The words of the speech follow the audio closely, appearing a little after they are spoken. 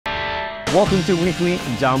Welcome to Weekly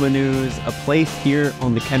Dama News, a place here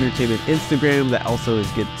on the kendertainment Instagram that also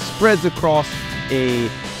spreads across a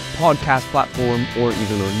podcast platform or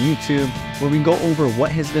even on YouTube, where we go over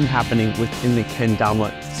what has been happening within the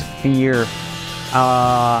kendama sphere.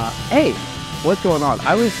 Hey, what's going on?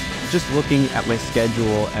 I was just looking at my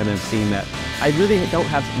schedule and I've seen that I really don't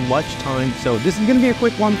have much time, so this is going to be a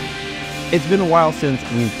quick one. It's been a while since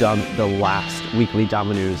we've done the last Weekly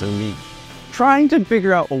Dama News, and we trying to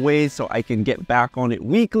figure out a way so I can get back on it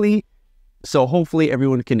weekly. So hopefully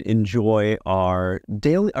everyone can enjoy our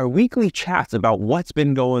weekly chats about what's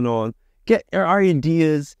been going on, get our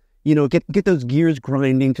ideas, get those gears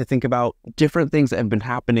grinding to think about different things that have been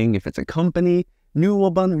happening. If it's a company,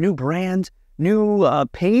 new brand, new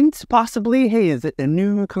paint, possibly. Hey, is it a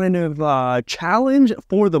new kind of challenge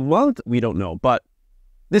for the month? We don't know, but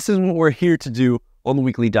this is what we're here to do on the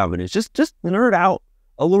Weekly Dama News. Just nerd out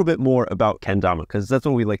a little bit more about kendama, because that's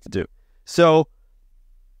what we like to do. So,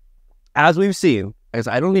 as we've seen, as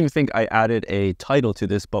I don't even think I added a title to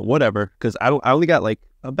this, but whatever, because I only got I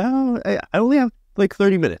only have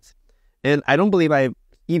 30 minutes, and I don't believe I've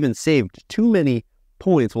even saved too many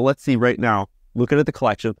points. Well, let's see right now. Looking at the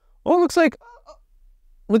collection, looks like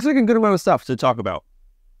a good amount of stuff to talk about.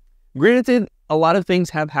 Granted, a lot of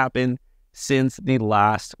things have happened since the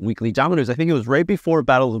last Weekly Dama News. I think it was right before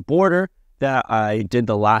Battle of the Border that I did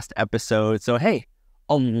the last episode. So hey,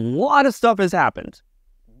 a lot of stuff has happened.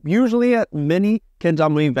 Usually at many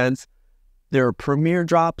kendama events, there are premiere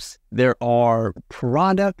drops, there are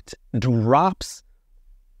product drops,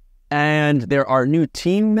 and there are new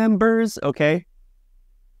team members, okay?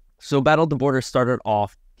 So Battle of the Border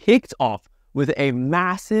kicked off with a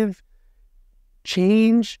massive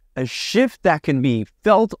change, a shift that can be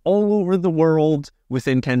felt all over the world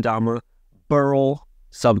within kendama, Birl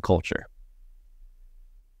subculture.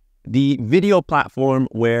 The video platform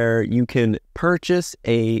where you can purchase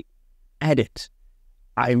a edit.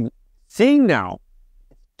 I'm seeing now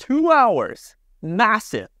 2 hours,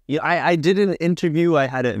 massive. I did an interview. I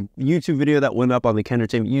had a YouTube video that went up on the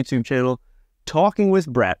kendertainment YouTube channel talking with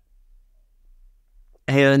Brett.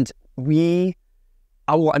 And I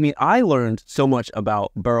learned so much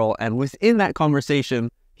about Birl, and within that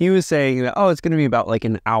conversation, he was saying that, it's going to be about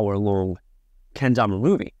an hour-long kendama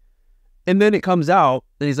movie. And then it comes out,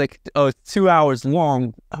 and he's like, it's 2 hours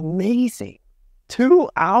long. Amazing. 2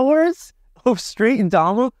 hours of straight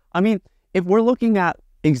Dama? I mean, if we're looking at,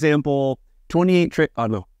 example, New Year,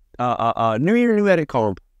 New Edit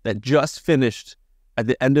Comp that just finished at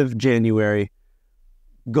the end of January,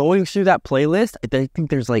 going through that playlist, I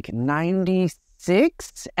think there's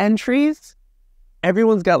 96 entries.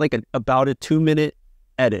 Everyone's got about a 2-minute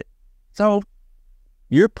edit. So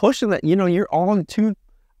you're pushing that, you're on 2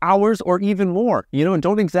 hours or even more, and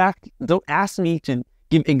don't ask me to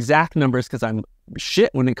give exact numbers because I'm shit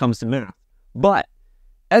when it comes to math. But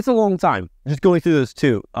that's a long time just going through those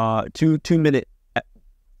two-minute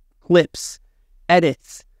clips,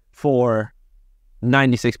 edits for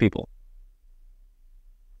 96 people.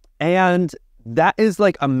 And that is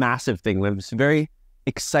a massive thing. I'm just very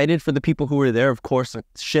excited for the people who were there. Of course,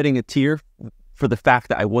 shedding a tear for the fact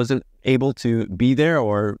that I wasn't able to be there,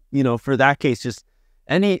 or, for that case, just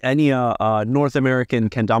any North American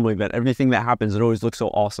kendama event, everything that happens, it always looks so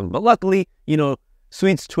awesome. But luckily,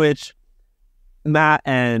 Sweet's Twitch, Matt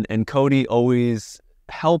and Cody always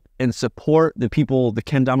help and support the people, the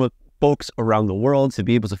kendama folks around the world, to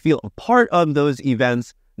be able to feel a part of those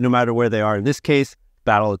events, no matter where they are. In this case,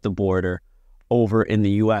 Battle at the Border over in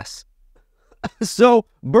the US. So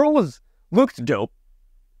Birl looked dope.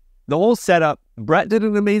 The whole setup, Brett did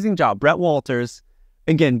an amazing job. Brett Walters.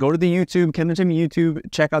 Again, go to the YouTube, kendertainment YouTube,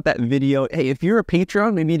 check out that video. Hey, if you're a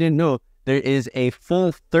Patreon, maybe you didn't know, there is a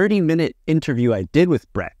full 30-minute interview I did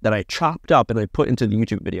with Brett that I chopped up and I put into the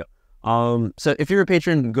YouTube video. So if you're a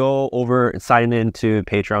patron, go over and sign in to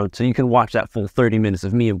Patreon so you can watch that full 30 minutes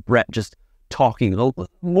of me and Brett just talking a little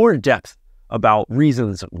more in depth about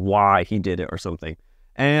reasons why he did it or something.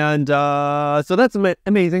 And so that's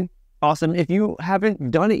amazing. Awesome. If you haven't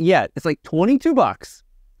done it yet, it's $22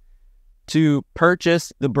 to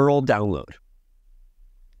purchase the Birl download.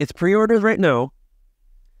 It's pre-orders right now,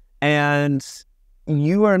 and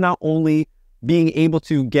you are not only being able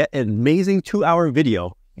to get an amazing 2-hour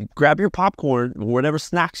video, grab your popcorn, whatever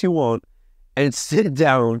snacks you want, and sit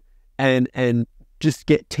down and just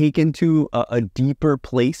get taken to a deeper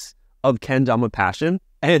place of kendama passion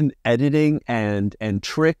and editing and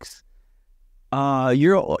tricks.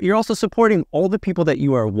 You're also supporting all the people that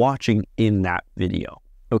you are watching in that video.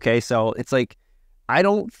 Okay, so it's I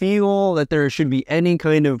don't feel that there should be any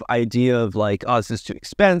kind of idea of this is too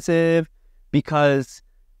expensive, because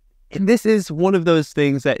And this is one of those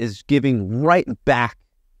things that is giving right back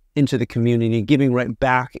into the community, giving right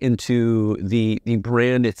back into the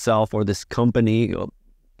brand itself, or this company,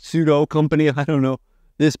 pseudo company, I don't know,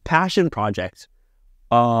 this passion project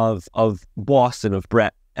of Boston, of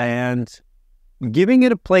Brett, and giving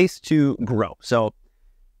it a place to grow. So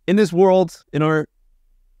in this world, in our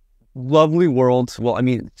lovely world, well, I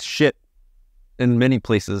mean, it's shit in many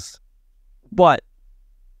places, but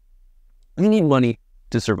we need money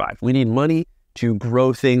to survive. We need money to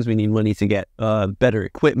grow things. We need money to get better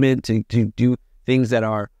equipment, to do things that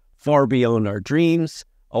are far beyond our dreams,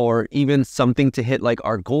 or even something to hit like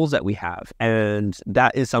our goals that we have. And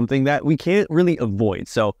that is something that we can't really avoid.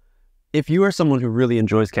 So if you are someone who really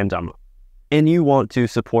enjoys kendama and you want to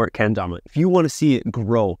support kendama, if you want to see it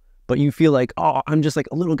grow, but you feel like, oh, I'm just like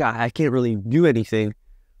a little guy, I can't really do anything.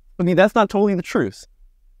 I mean, that's not totally the truth.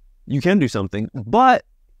 You can do something, but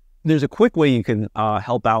there's a quick way you can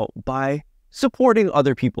help out by supporting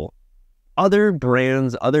other people, other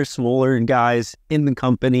brands, other smaller guys in the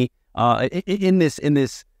company, in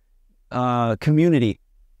this community,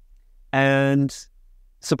 and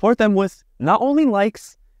support them with not only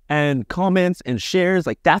likes and comments and shares.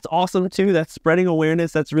 Like, that's awesome too. That's spreading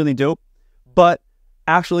awareness. That's really dope. But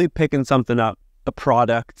actually picking something up, a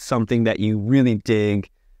product, something that you really dig,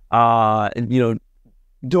 and, you know,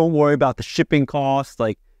 don't worry about the shipping costs.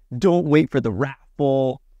 Like, don't wait for the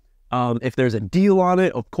raffle. If there's a deal on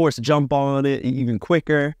it, of course, jump on it even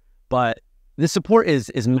quicker. But the support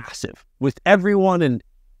is massive with everyone and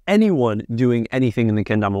anyone doing anything in the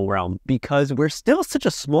kendama realm, because we're still such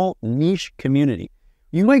a small niche community.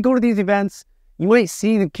 You might go to these events, you might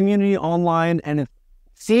see the community online, and it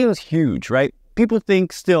seems huge, right? People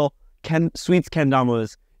think still Sweets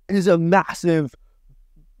Kendamas is a massive,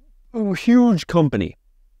 huge company.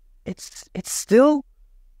 It's still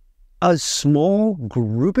a small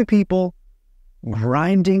group of people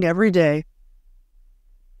grinding every day,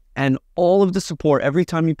 and all of the support every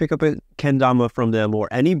time you pick up a kendama from them or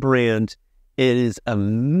any brand, it is a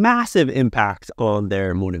massive impact on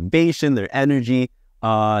their motivation, their energy,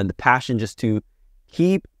 and the passion just to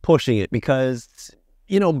keep pushing it. Because,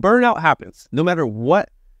 you know, burnout happens no matter what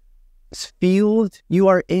field you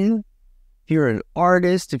are in. If you're an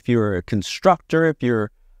artist, if you're a constructor, if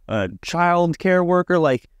you're a child care worker,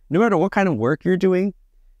 like, no matter what kind of work you're doing,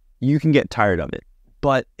 you can get tired of it.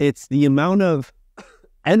 But it's the amount of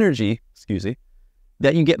energy,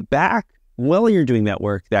 that you get back while you're doing that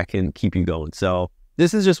work that can keep you going. So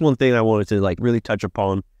this is just one thing I wanted to like really touch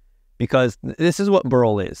upon, because this is what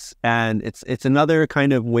Birl is. And it's another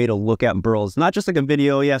kind of way to look at Birl. It's not just like a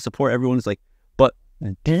video, yeah, support everyone. It's like, but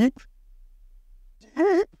deep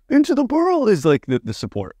into the Birl is like the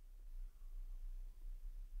support.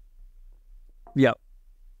 Yeah.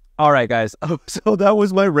 All right, guys. So that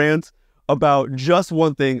was my rant about just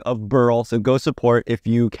one thing of Birl. So go support if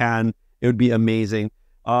you can. It would be amazing.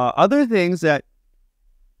 Other things that,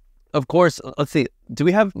 of course, let's see. Do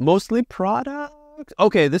we have mostly products?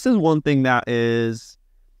 Okay, this is one thing that is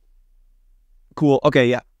cool. Okay,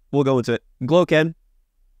 yeah, we'll go into it. Gloken.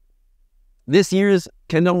 This year's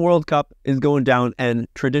Kendama World Cup is going down, and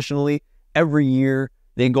traditionally, every year,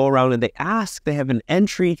 they go around and they have an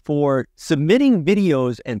entry for submitting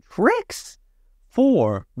videos and tricks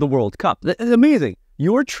for the World Cup. That is amazing.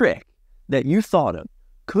 Your trick that you thought of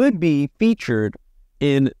could be featured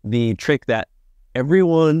in the trick that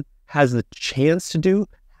everyone has the chance to do.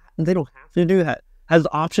 They don't have to do that. Has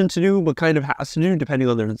the option to do, but kind of has to do depending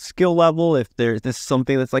on their skill level. If there's this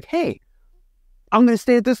something that's like, hey, I'm going to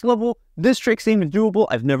stay at this level. This trick seems doable.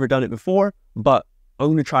 I've never done it before, but I'm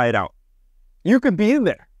going to try it out. You could be in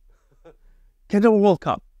there. Kendama World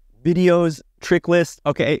Cup videos, trick list.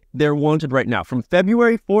 Okay, they're wanted right now from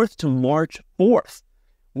February 4th to March 4th.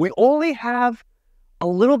 We only have a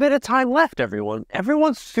little bit of time left, everyone.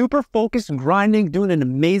 Everyone's super focused, grinding, doing an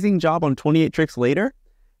amazing job on 28 tricks later.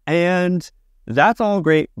 And that's all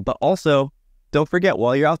great. But also, don't forget,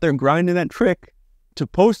 while you're out there grinding that trick to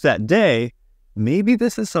post that day, maybe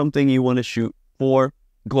this is something you want to shoot for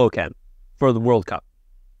Gloken, for the World Cup.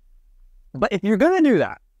 But if you're going to do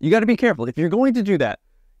that, you got to be careful. If you're going to do that,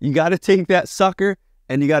 you got to take that sucker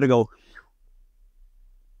and you got to go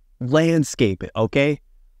landscape it, okay?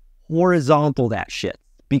 Horizontal that shit.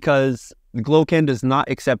 Because Gloken does not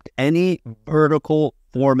accept any vertical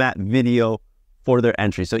format video for their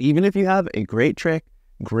entry. So even if you have a great trick,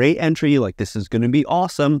 great entry, like this is going to be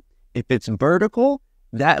awesome, if it's vertical,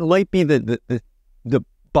 that might be the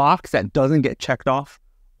box that doesn't get checked off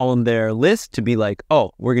on their list to be like, oh,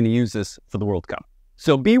 we're going to use this for the World Cup.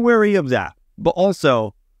 So be wary of that. But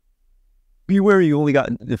also, be wary you only got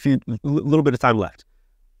a little bit of time left.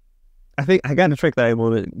 I think I got a trick that I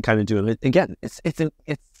want to kind of do. And again, it's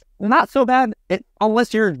not so bad.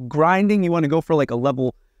 Unless you're grinding, you want to go for like a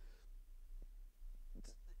level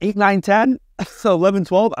 8, 9, 10. So 11,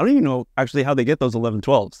 12. I don't even know actually how they get those 11,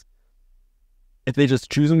 12s. If they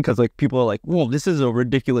just choose them because like people are like, whoa, this is a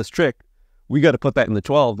ridiculous trick, we got to put that in the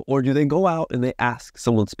 12. Or do they go out and they ask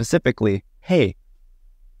someone specifically, hey,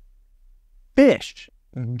 fish,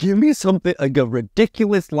 give me something like a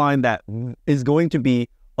ridiculous line that is going to be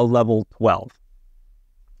a level 12.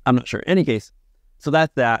 I'm not sure. In any case, so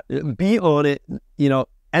that's that. Be on it. You know,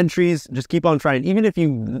 entries, just keep on trying. Even if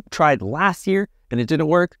you tried last year and it didn't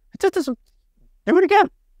work, it just doesn't. Do it again.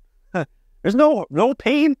 There's no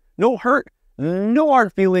pain, no hurt, no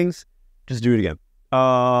hard feelings. Just do it again.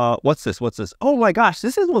 What's this? Oh my gosh,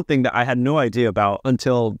 this is one thing that I had no idea about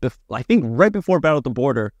until I think right before Battle at the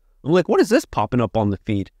Border. I'm like, what is this popping up on the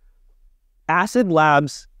feed? Acid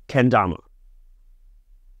Labs Kendama.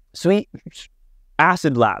 Sweet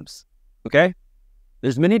Acid Labs. Okay?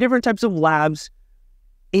 There's many different types of labs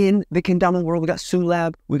in the kendama world. We got Sue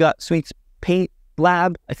Lab. We got Sweet's Paint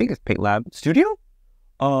Lab. I think it's Paint Lab Studio.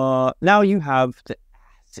 Now you have the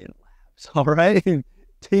Acid Labs. All right?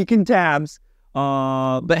 Taking tabs.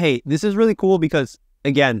 But hey, this is really cool because,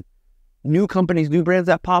 again, new companies, new brands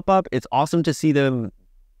that pop up, it's awesome to see them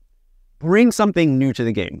bring something new to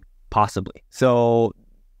the game, possibly. So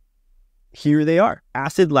here they are,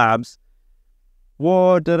 Acid Labs.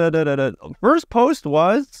 Whoa, First post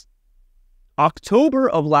was October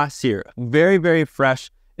of last year. Very, very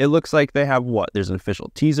fresh. It looks like they have what? There's an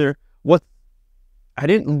official teaser. I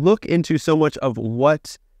didn't look into so much of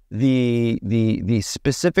what the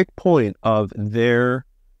specific point of their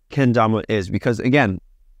kendama is, because again,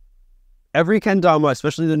 every kendama,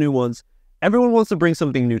 especially the new ones, everyone wants to bring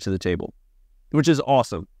something new to the table, which is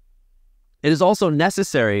awesome. It is also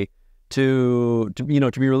necessary to be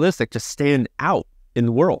realistic, to stand out in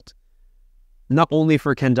the world. Not only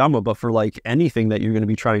for kendama, but for like anything that you're going to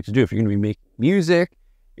be trying to do. If you're going to be making music,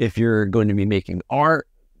 if you're going to be making art,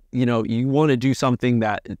 you want to do something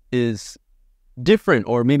that is different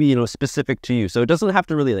or maybe, specific to you. So it doesn't have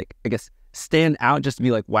to really like, I guess, stand out just to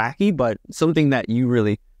be like wacky, but something that you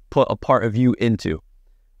really put a part of you into.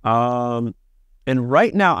 And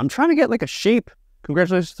right now I'm trying to get like a shape.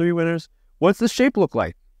 Congratulations, 3 winners. What's the shape look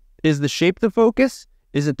like? Is the shape the focus?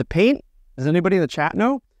 Is it the paint? Does anybody in the chat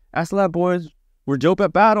know? Acid Lab boys were dope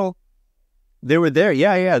at battle. They were there.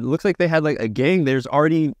 Yeah. It looks like they had like a gang. There's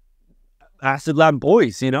already Acid Lab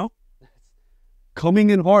boys, coming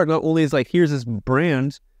in hard. Not only is like, here's this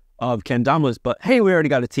brand of kendamas, but hey, we already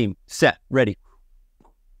got a team set, ready.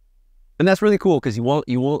 And that's really cool because you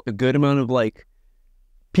want a good amount of like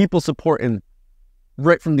people support and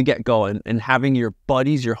right from the get-go, and having your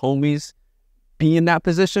buddies, your homies be in that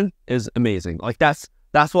position is amazing. Like that's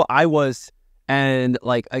what I was, and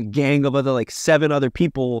like a gang of other like 7 other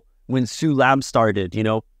people when Sue Lab started,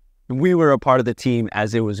 we were a part of the team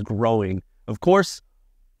as it was growing. Of course,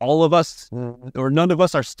 all of us or none of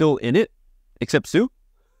us are still in it except Sue,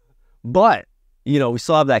 but we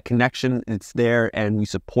still have that connection. It's there and we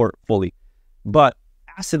support fully. But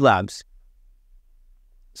Acid Labs,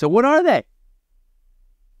 so what are they?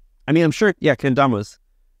 I mean, I'm sure, kendamas.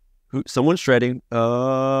 Someone's shredding.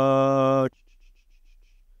 At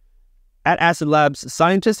Acid Labs,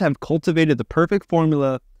 scientists have cultivated the perfect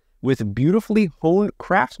formula with beautifully honed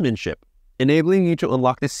craftsmanship, enabling you to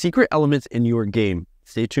unlock the secret elements in your game.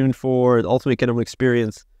 Stay tuned for the ultimate kendama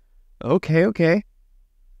experience. Okay.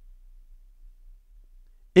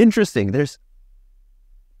 Interesting. There's,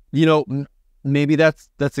 maybe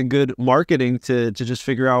that's a good marketing to just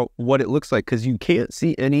figure out what it looks like, because you can't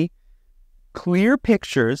see any clear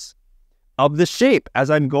pictures of the shape as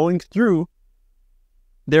I'm going through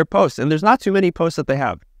their posts. And there's not too many posts that they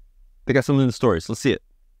have. They got something in the stories. Let's see it.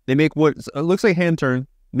 They make what it looks like hand turned,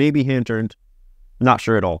 maybe hand turned. Not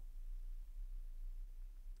sure at all.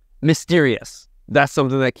 Mysterious. That's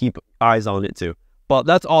something that keep eyes on it too. But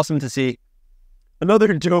that's awesome to see.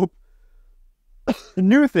 Another dope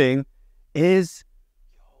new thing is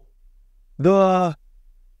the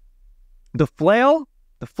flail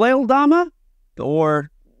Dama or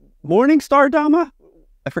Morning Star Dama.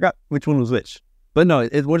 I forgot which one was which. But no,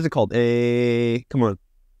 what is it called? Come on.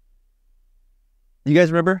 You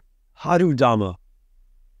guys remember? Haru Dama.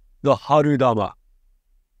 The Haru Dama.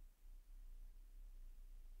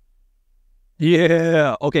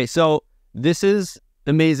 Yeah. Okay, so this is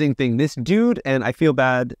amazing thing. This dude, and I feel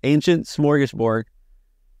bad, Ancient Smorgasbord,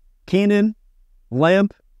 Kanan,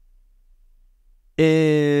 Lamp,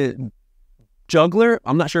 juggler.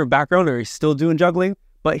 I'm not sure of background or he's still doing juggling,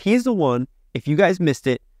 but he's the one, if you guys missed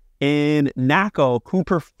it, in Nako who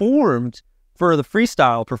performed for the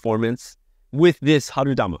freestyle performance with this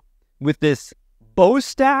harudama, with this bow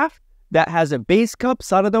staff that has a base cup,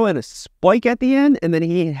 sarado, and a spike at the end, and then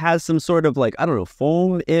he has some sort of like, I don't know,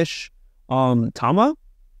 foam-ish tama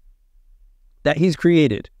that he's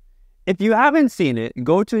created. If you haven't seen it,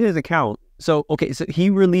 go to his account. So, okay, so he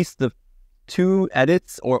released the 2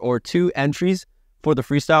 edits or 2 entries for the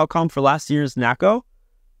freestyle comp for last year's Nako,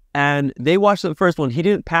 and they watched the first one. He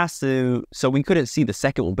didn't pass so we couldn't see the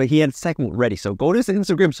second one, but he had the second one ready. So go to his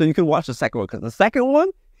Instagram so you can watch the second one, because the second one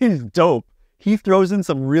is dope. He throws in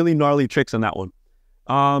some really gnarly tricks on that one.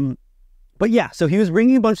 But yeah, so he was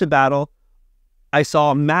bringing a bunch to battle. I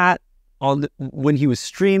saw Matt when he was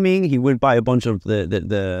streaming. He went by a bunch of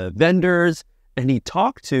the vendors, and he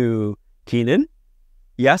talked to Keenan.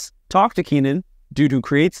 Yes, talked to Keenan, dude who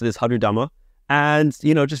creates this harudama, and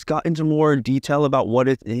just got into more detail about what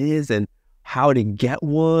it is and how to get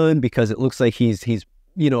one, because it looks like he's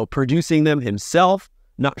producing them himself.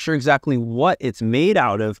 Not sure exactly what it's made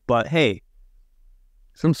out of, but hey,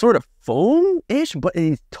 some sort of foam-ish, but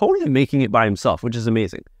he's totally making it by himself, which is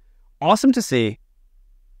amazing. Awesome to see.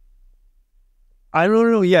 I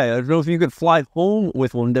don't know, I don't know if you could fly home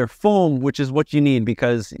with one. They're foam, which is what you need,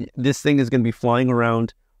 because this thing is going to be flying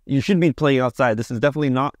around. You shouldn't be playing outside. This is definitely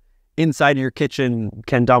not inside your kitchen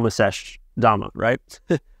kendama sesh dama, right?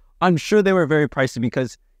 I'm sure they were very pricey,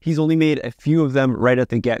 because he's only made a few of them right at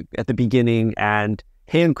the beginning, and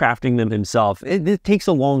handcrafting them himself. It takes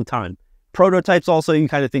a long time. Prototypes also, you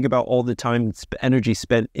kind of think about all the time, energy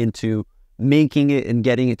spent into making it and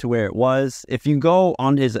getting it to where it was. If you go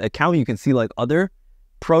on his account, you can see like other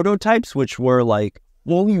prototypes, which were like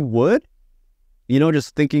fully wood.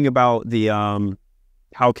 Just thinking about the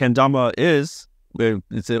how kendama is,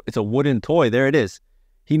 it's a wooden toy. There it is.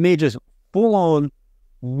 He made just full on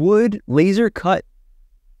wood, laser cut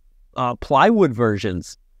plywood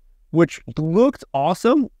versions, which looked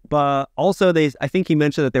awesome, but also I think he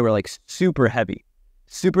mentioned that they were like super heavy,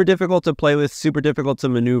 super difficult to play with, super difficult to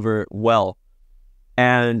maneuver well.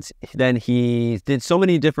 And then he did so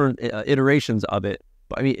many different iterations of it.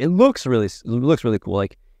 But I mean, it looks really cool.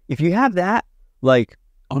 Like if you have that, like,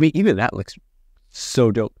 I mean, even that looks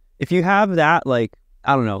so dope. If you have that, like,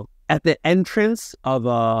 I don't know, at the entrance of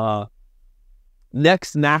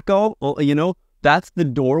next Nako, that's the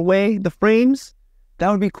doorway, the frames, that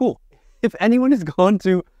would be cool. If anyone has gone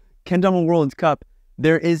to Kendama World Cup,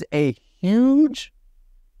 there is a huge,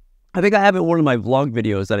 I think I have it in one of my vlog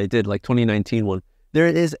videos that I did, like 2019 one. There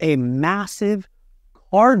is a massive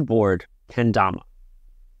cardboard kendama.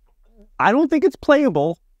 I don't think it's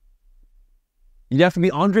playable. You'd have to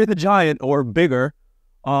be Andre the Giant or bigger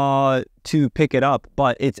to pick it up,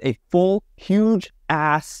 but it's a full, huge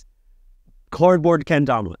ass cardboard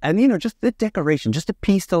kendama. And just the decoration, just a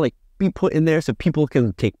piece to like be put in there so people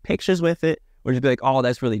can take pictures with it, or just be like, oh,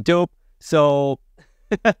 that's really dope. So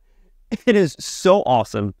it is so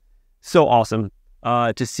awesome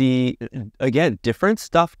to see, again, different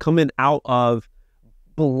stuff coming out of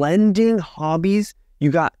blending hobbies. You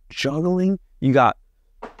got juggling, you got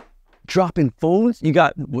dropping phones, you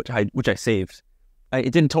got, which I saved.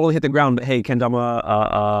 It didn't totally hit the ground, but hey,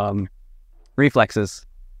 kendama reflexes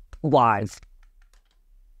live.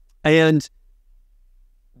 And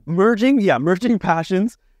merging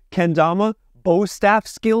passions, kendama, bow staff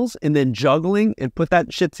skills, and then juggling, and put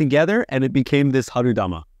that shit together, and it became this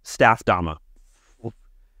harudama, staff dama.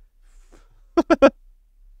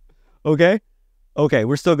 Okay,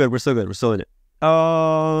 we're still good. We're still in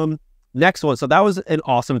it. Next one. So that was an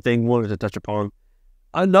awesome thing wanted to touch upon.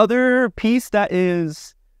 Another piece that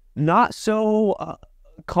is not so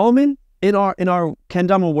common in our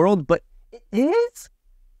kendama world, but it is,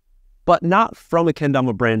 but not from a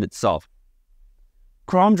kendama brand itself.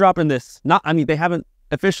 Crom dropping this. They haven't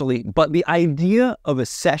officially, but the idea of a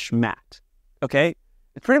sesh mat. Okay,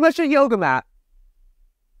 it's pretty much a yoga mat,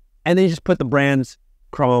 and then you just put the brand's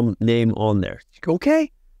Crom name on there.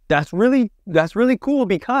 Okay, that's really cool,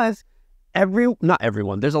 because not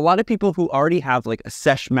everyone. There's a lot of people who already have like a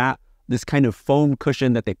sesh mat, this kind of foam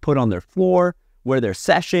cushion that they put on their floor where they're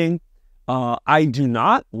seshing. I do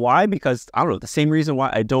not. Why? Because I don't know. The same reason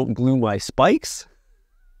why I don't glue my spikes.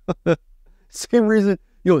 Same reason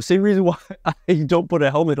why I don't put a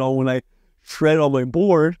helmet on when I shred on my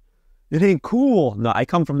board. It ain't cool. No, I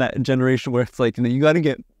come from that generation where it's like, you got to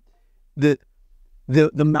get the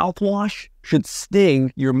mouthwash should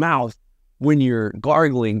sting your mouth when you're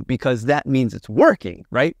gargling, because that means it's working,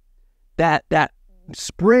 right? That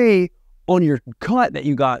spray on your cut that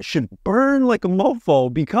you got should burn like a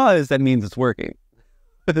mofo, because that means it's working.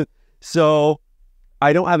 So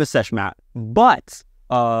I don't have a sesh mat, but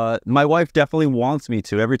My wife definitely wants me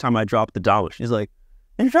to. Every time I drop the Dama, she's like,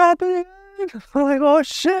 "You dropping it?" I'm like, "Oh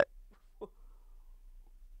shit."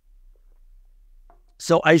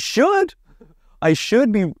 So I should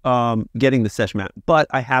be getting the sesh mat, but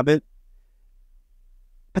I haven't.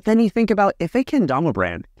 But then you think about, if a kendama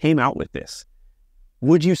brand came out with this,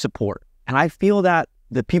 would you support? And I feel that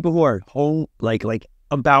the people who are home, like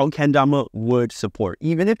about kendama, would support.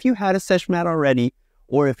 Even if you had a sesh mat already,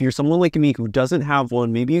 or if you're someone like me who doesn't have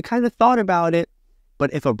one, maybe you kind of thought about it.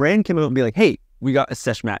 But if a brand came out and be like, "Hey, we got a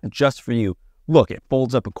sesh mat just for you. Look, it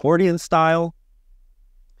folds up accordion style,"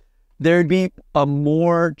 there'd be a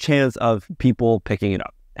more chance of people picking it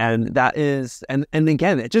up. And that is, and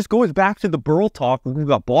again, it just goes back to the Birl talk. We've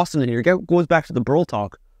got Boston in here. It goes back to the Birl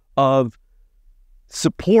talk of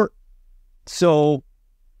support, so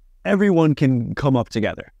everyone can come up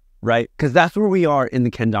together, right? Because that's where we are in the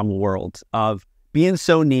kendama world of being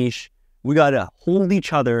so niche. We got to hold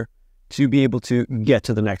each other to be able to get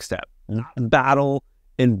to the next step. Not battle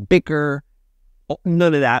and bicker,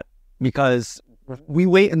 none of that, because we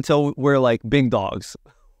wait until we're like big dogs,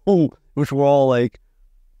 which we're all like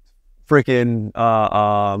freaking,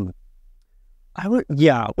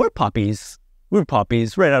 we're puppies. We're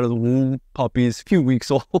puppies right out of the womb, puppies, few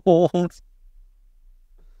weeks old.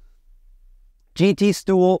 GT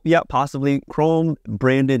stool, yeah, possibly chrome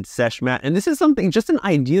branded sesh mat. And this is something, just an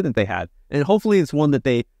idea that they had. And hopefully it's one that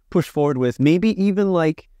they push forward with. Maybe even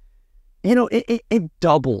like, it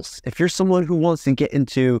doubles. If you're someone who wants to get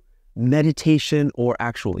into meditation or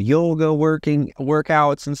actual yoga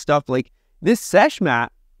workouts and stuff, like this sesh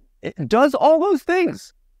mat, it does all those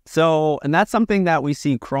things. So, and that's something that we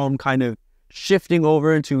see Chrome kind of shifting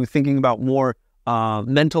over into, thinking about more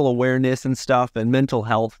mental awareness and stuff and mental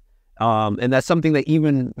health. And that's something that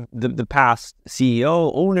even the past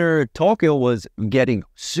CEO, owner, Tokyo was getting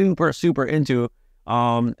super, super into,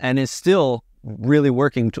 and is still really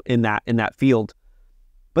working in that field.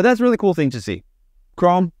 But that's a really cool thing to see.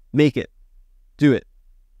 Chrome, make it. Do it.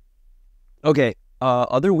 Okay,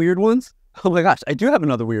 other weird ones? Oh my gosh, I do have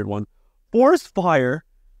another weird one. Forest Fire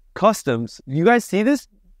Customs. You guys see this?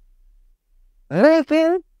 What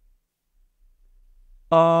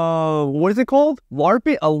is it called?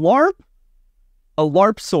 LARP? A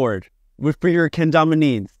LARP sword for your kendama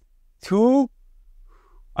needs.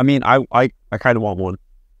 I kind of want one.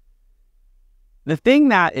 The thing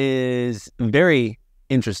that is very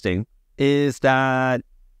interesting is that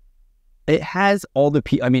it has all the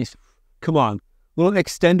come on, little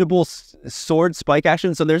extendable sword spike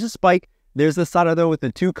action. So there's a spike, there's the sarado with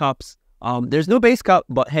the 2 cups. There's no base cup,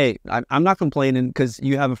 but hey, I'm not complaining, because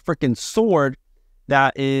you have a freaking sword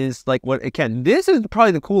that is like what it can. This is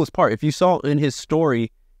probably the coolest part. If you saw in his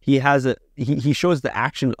story, he shows the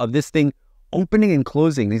action of this thing opening and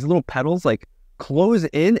closing. These little pedals like close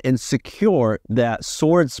in and secure that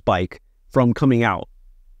sword spike from coming out.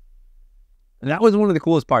 And that was one of the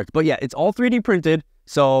coolest parts. But yeah, it's all 3D printed,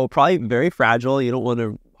 so probably very fragile. You don't want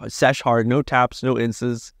to sesh hard, no taps, no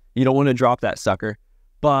inces. You don't want to drop that sucker.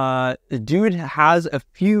 But the dude has a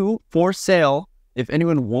few for sale if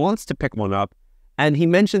anyone wants to pick one up. And he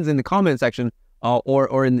mentions in the comment section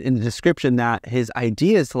or in the description that his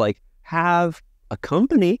idea is to like have a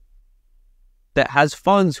company that has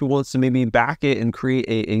funds who wants to maybe back it and create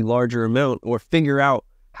a larger amount, or figure out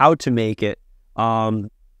how to make it, to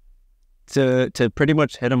pretty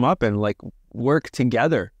much hit him up and like work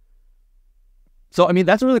together. So, I mean,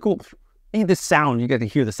 that's really cool. Hey, the sound, you get to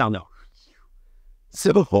hear the sound now.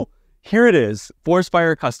 So here it is, Forest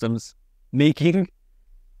Fire Customs, making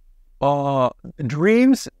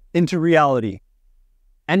dreams into reality.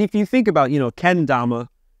 And if you think about, kendama,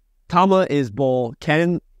 Tama is bowl,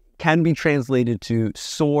 can be translated to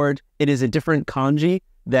sword. It is a different kanji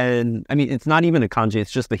than, it's not even a kanji,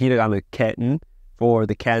 it's just the hiragana ken for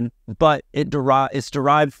the ken, but it's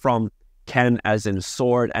derived from ken as in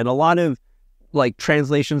sword. And a lot of like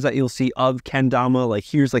translations that you'll see of kendama, like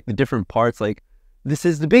here's like the different parts, like this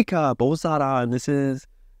is the big cup, osara, and this is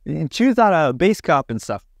chuzara, base cup and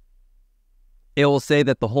stuff. It will say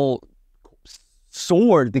that the whole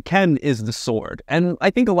sword, the ken, is the sword. And I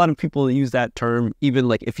think a lot of people use that term, even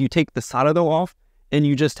like if you take the sarado off and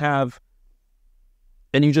you just have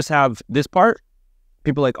this part,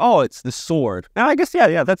 people are like, oh, it's the sword. And I guess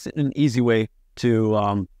yeah, that's an easy way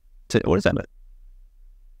to what is that?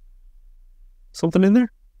 Something in there?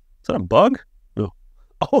 Is that a bug? No.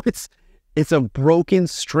 Oh, it's a broken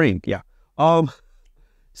string. Yeah.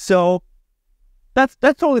 So that's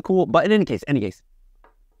totally cool. But in any case,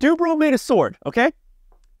 Dubro made a sword, okay?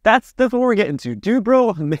 That's what we're getting to.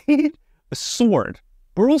 Dubro made a sword.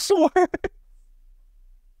 Birl sword.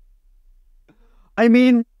 I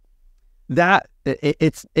mean,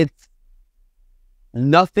 it's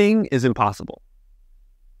nothing is impossible.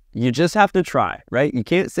 You just have to try, right? You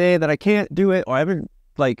can't say that I can't do it or I haven't,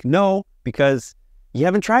 no, because you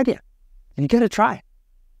haven't tried yet. You gotta try.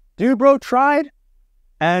 Dude, bro, tried,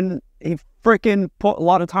 and he freaking put a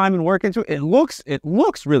lot of time and work into it. It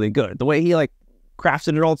looks really good. The way he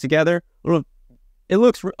crafted it all together, it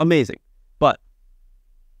looks amazing. But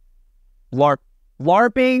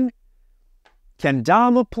LARPing,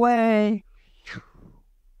 kendama play,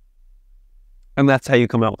 and that's how you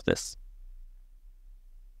come out with this.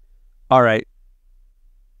 All right.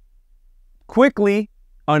 Quickly.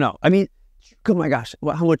 Oh no. I mean, oh my gosh.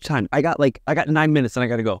 How much time? I got 9 minutes and I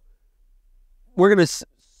got to go. We're going to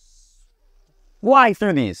fly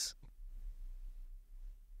through these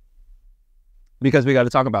because we got to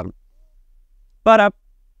talk about them. But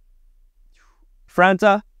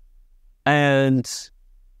Franta and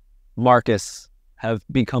Marcus have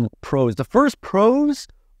become pros. The first pros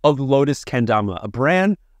of Lotus Kendama, a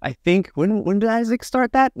brand, I think, when did Isaac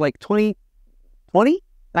start that? 2020?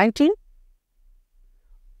 19?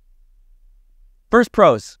 First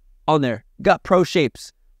pros on there. Got pro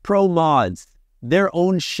shapes, pro mods, their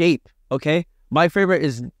own shape, okay? My favorite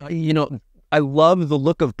is, I love the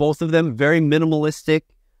look of both of them. Very minimalistic,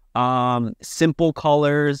 simple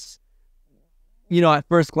colors. At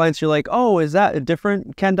first glance, you're like, oh, is that a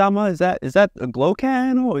different kendama? Is that a glow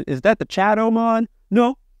can? Oh, is that the Shadow mod?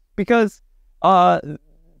 No, because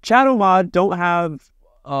Shadow mod don't have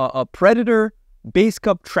a Predator base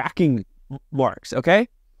cup tracking marks, okay?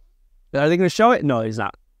 Are they going to show it? No, he's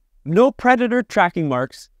not. No Predator tracking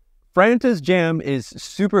marks. Franta's jam is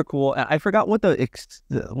super cool. I forgot what what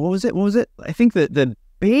was it? What was it? I think the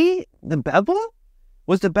bevel?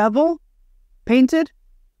 Was the bevel painted?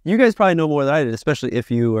 You guys probably know more than I did, especially if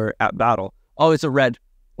you were at battle. Oh, it's a red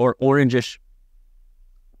or orangish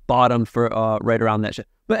bottom for right around that shit.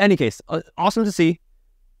 But in any case, awesome to see.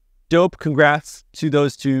 Dope. Congrats to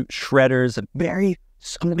those two shredders. Very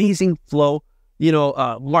amazing flow.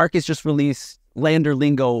 Marcus just released Lander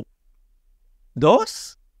Lingo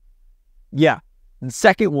Dos? Yeah. The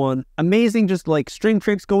second one, amazing, just string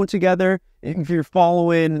tricks going together. If you're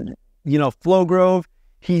following, Flow Grove,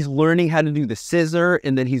 he's learning how to do the scissor,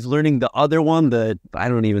 and then he's learning the other one, I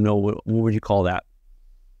don't even know, what would you call that?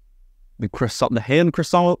 The croissant, the hand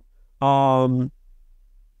croissant.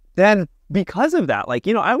 Then because of that,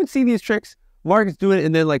 I would see these tricks, Marcus doing it,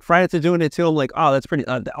 and then Friday doing it too. I'm like, oh, that's pretty,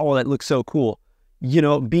 that looks so cool.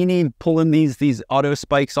 Beanie pulling these auto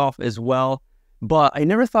spikes off as well. But I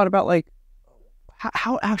never thought about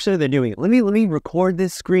how actually they're doing it. Let me record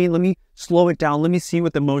this screen. Let me slow it down. Let me see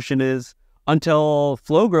what the motion is until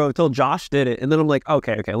Josh did it. And then I'm like,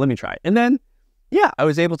 okay, let me try it. And then, yeah, I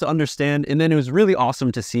was able to understand. And then it was really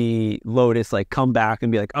awesome to see Lotus come back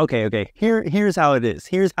and be like, okay, here's how it is.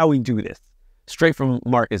 Here's how we do this. Straight from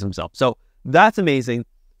Marcus himself. So that's amazing.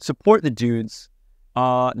 Support the dudes.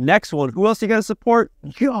 Next one. Who else you gotta support?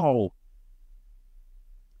 Yo,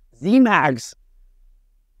 Z-Mags.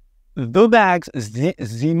 Z-Mags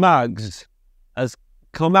has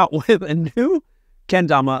come out with a new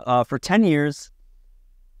kendama for 10 years.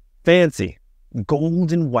 Fancy.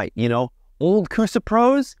 Gold and white, Old Kusa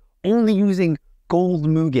pros only using gold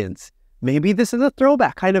Mugans. Maybe this is a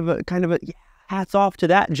throwback, kind of a yeah, hats off to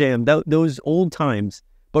that jam, those old times.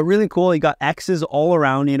 But really cool. You got X's all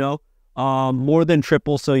around, more than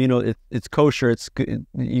triple, so it's kosher.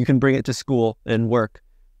 You can bring it to school and work.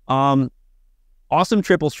 Awesome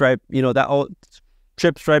triple stripe. That old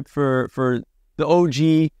trip stripe for the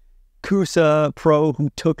OG Kusa pro who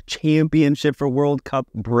took championship for World Cup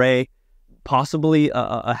Bray. Possibly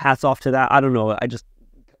a hats off to that. I don't know. I just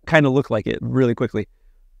kind of look like it really quickly.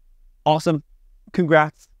 Awesome.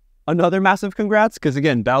 Congrats. Another massive congrats, because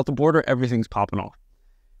again, Battle to Border, everything's popping off.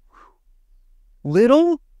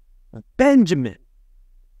 Little Benji,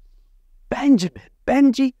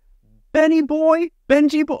 Benny boy,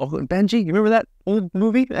 Benji boy. Oh, Benji, you remember that old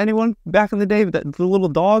movie? Anyone back in the day? The little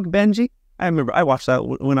dog, Benji? I remember. I watched that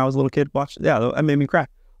when I was a little kid. Yeah, that made me cry.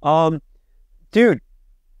 Dude,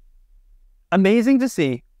 amazing to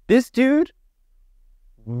see. This dude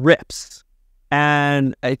rips.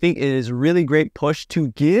 And I think it is a really great push to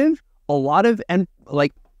give a lot of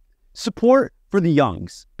support for the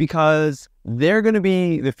youngs, because they're going to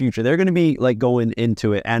be the future. They're going to be going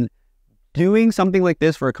into it, and doing something like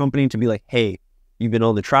this for a company to be like, hey, you've been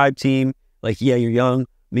on the tribe team. Yeah, you're young.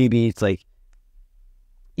 Maybe it's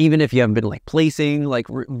even if you haven't been placing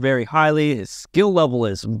very highly, his skill level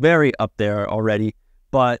is very up there already.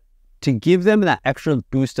 But to give them that extra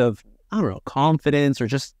boost of, I don't know, confidence or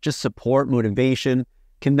just support, motivation,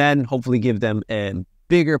 can then hopefully give them a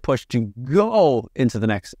bigger push to go into the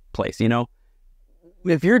next place, you know?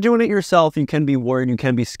 If you're doing it yourself, you can be worried, you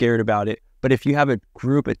can be scared about it. But if you have a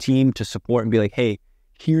group, a team to support and be like, hey,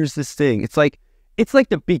 here's this thing. It's like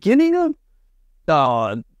the beginning of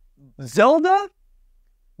Zelda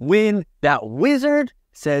when that wizard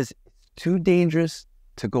says it's too dangerous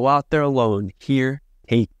to go out there alone. Here,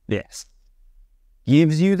 take this.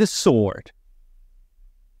 Gives you the sword.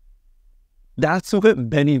 That's what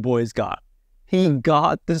Benny Boy's got. He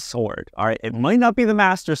got the sword. All right. It might not be the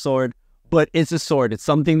master sword, but it's a sword. It's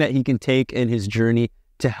something that he can take in his journey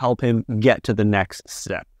to help him get to the next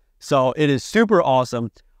step. So it is super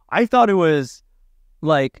awesome. I thought it was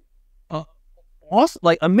like awesome,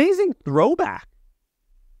 like amazing throwback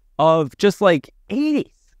of just like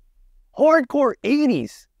 80s, hardcore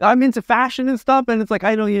 80s. I'm into fashion and stuff, and it's like,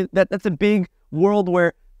 I know that's a big world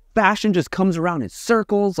where fashion just comes around in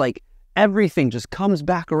circles, like everything just comes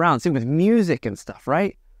back around. Same with music and stuff,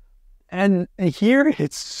 right? And here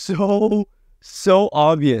it's so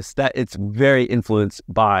obvious that it's very influenced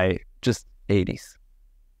by just 80s.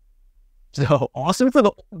 So awesome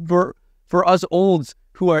for us olds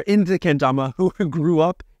who are into kendama, who grew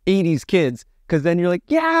up 80s kids, because then you're like,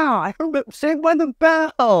 yeah, I heard Saved by the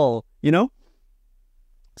Bell, you know?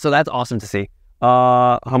 So that's awesome to see.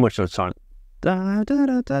 How much was on?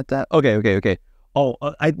 Okay. Oh,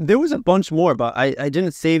 there was a bunch more, but I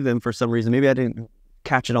didn't save them for some reason. Maybe I didn't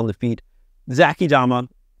catch it on the feed. Zaki Dama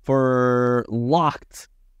for Locked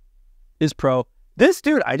is pro. This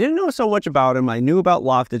dude, I didn't know so much about him. I knew about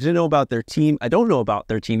Loft. I didn't know about their team. I don't know about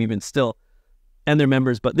their team even still and their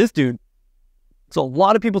members. But this dude, so a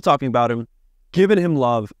lot of people talking about him, giving him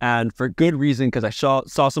love, and for good reason, because I saw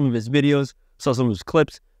some of his videos, saw some of his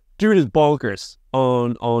clips. Dude is bonkers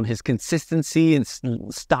on his consistency and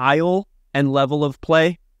style and level of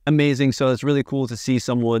play. Amazing. So it's really cool to see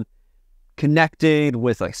someone connected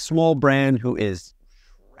with a small brand who is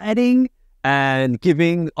shredding and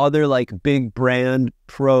giving other like big brand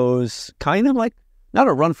pros kind of like not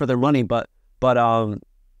a run for their money, but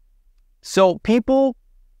so people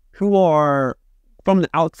who are from the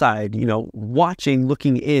outside, you know, watching,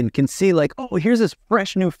 looking in, can see like, oh, here's this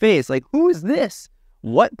fresh new face. Like, who is this?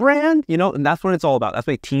 What brand? You know, and that's what it's all about. That's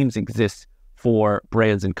why teams exist for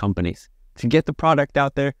brands and companies, to get the product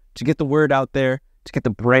out there, to get the word out there, to get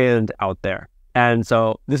the brand out there. And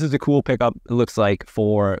so this is a cool pickup, it looks like,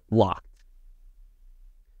 for Locked.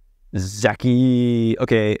 Zaki,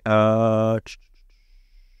 okay, how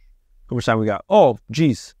much time we got? Oh,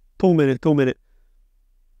 geez, 2 minutes.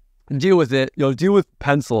 Deal with it. Deal with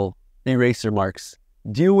pencil eraser marks.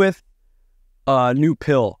 Deal with new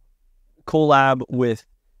pill collab with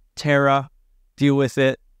Terra. Deal with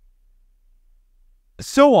it.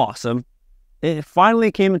 So awesome. It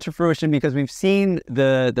finally came into fruition because we've seen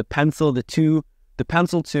the pencil, the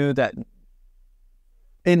pencil 2 that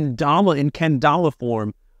in Dama, in kendama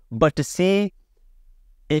form, but to see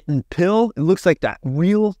it in pill, it looks like that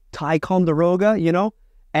real Ticonderoga, you know?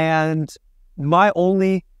 And my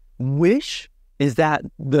only wish is that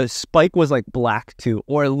the spike was like black too,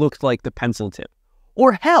 or it looked like the pencil tip.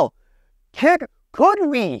 Or hell, could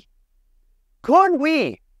we,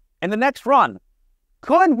 in the next run,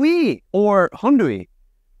 could we, or Hundui,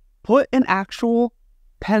 put an actual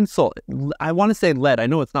pencil, I want to say lead, I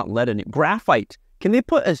know it's not lead in it, graphite. Can they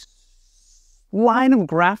put a line of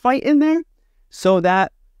graphite in there so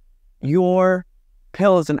that your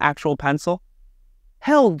pill is an actual pencil?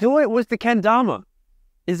 Hell, do it with the kendama.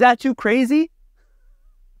 Is that too crazy?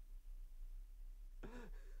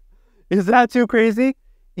 Is that too crazy?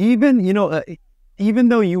 Even, you know, even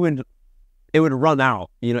though it would run out,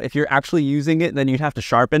 you know, if you're actually using it, then you'd have to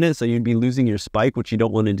sharpen it, so you'd be losing your spike, which you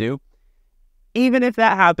don't want to do. Even if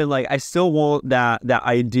that happened, like, I still want that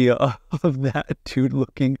idea of that dude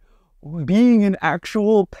being an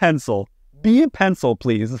actual pencil. Be a pencil,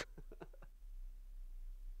 please.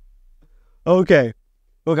 Okay.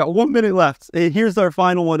 We got 1 minute left. Here's our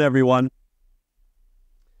final one, everyone.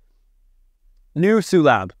 New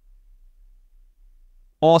Sulab.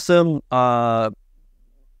 Awesome. Blood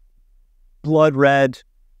red.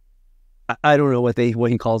 I don't know what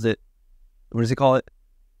he calls it. What does he call it?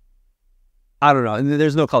 I don't know.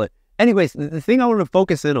 There's no color. Anyways, the thing I want to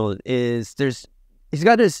focus in on is he's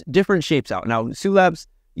got his different shapes out. Now, Sulabs,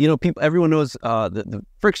 you know, everyone knows the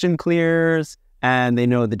friction clears, and they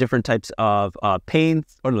know the different types of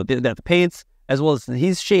paints, or no, the paints, as well as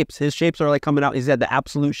his shapes. His shapes are like coming out. He's got the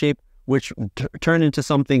absolute shape, which turned into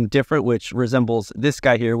something different, which resembles this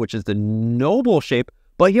guy here, which is the noble shape.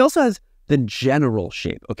 But he also has the general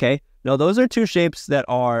shape, okay? Now, those are two shapes that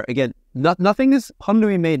are, again, nothing is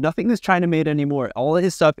Hyundai made, nothing is China made anymore. All of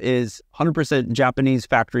his stuff is 100% Japanese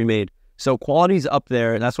factory made. So quality's up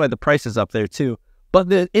there, and that's why the price is up there too. But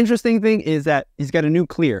the interesting thing is that he's got a new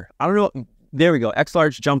clear. I don't know, there we go,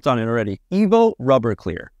 X-Large jumped on it already. Evo Rubber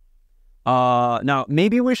Clear. Now,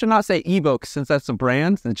 maybe we should not say Evo, since that's a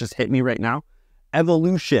brand, that just hit me right now.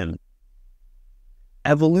 Evolution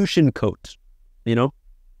coat, you know?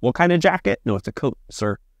 What kind of jacket? No, it's a coat,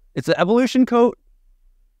 sir. It's an Evolution coat,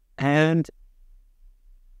 and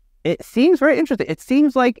it seems very interesting. It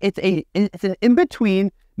seems like it's an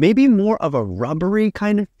in-between, maybe more of a rubbery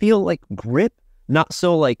kind of feel, like grip, not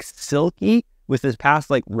so like silky with his past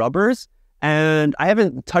like rubbers. And I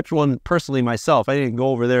haven't touched one personally myself. I didn't go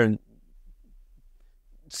over there and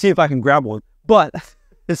see if I can grab one, but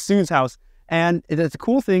it's Sue's house. And the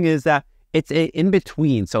cool thing is that it's a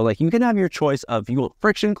in-between. So like you can have your choice of, you want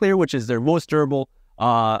friction clear, which is their most durable,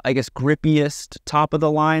 I guess grippiest top of the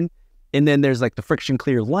line. And then there's like the friction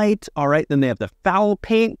clear light. All right. Then they have the foul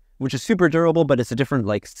paint, which is super durable, but it's a different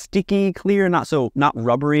like sticky clear, not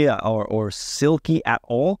rubbery or silky at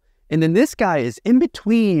all. And then this guy is in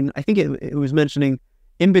between. I think it was mentioning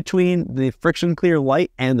in between the friction clear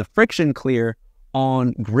light and the friction clear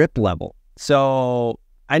on grip level. So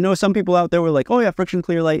I know some people out there were like, oh yeah, friction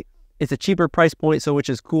clear light, it's a cheaper price point, so which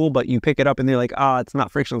is cool, but you pick it up and they're like, it's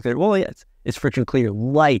not friction clear. Well, yeah, it's friction clear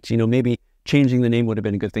light. You know, maybe changing the name would have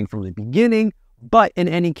been a good thing from the beginning. But in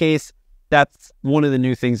any case, that's one of the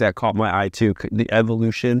new things that caught my eye too, the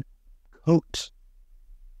Evolution coat.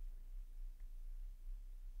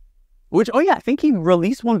 Which, oh yeah, I think he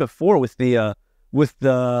released one before with the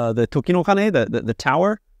Tokinokane, the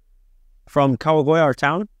tower from Kawagoya, our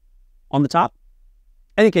town, on the top.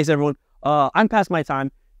 In any case, everyone, I'm past my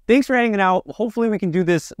time. Thanks for hanging out. Hopefully we can do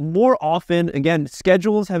this more often. Again,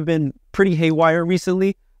 schedules have been pretty haywire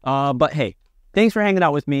recently. But hey, thanks for hanging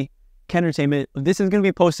out with me. Kendertainment. This is going to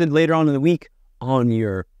be posted later on in the week on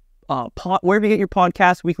your wherever you get your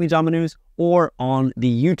podcast, Weekly Dama News, or on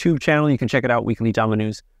the YouTube channel. You can check it out, Weekly Dama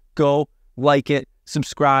News. Go, like it,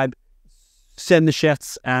 subscribe, send the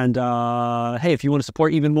shits, and hey, if you want to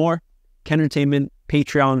support even more, Kendertainment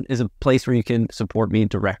Patreon is a place where you can support me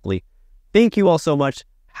directly. Thank you all so much.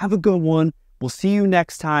 Have a good one. We'll see you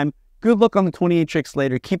next time. Good luck on the 28 tricks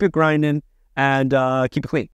later. Keep it grinding and keep it clean.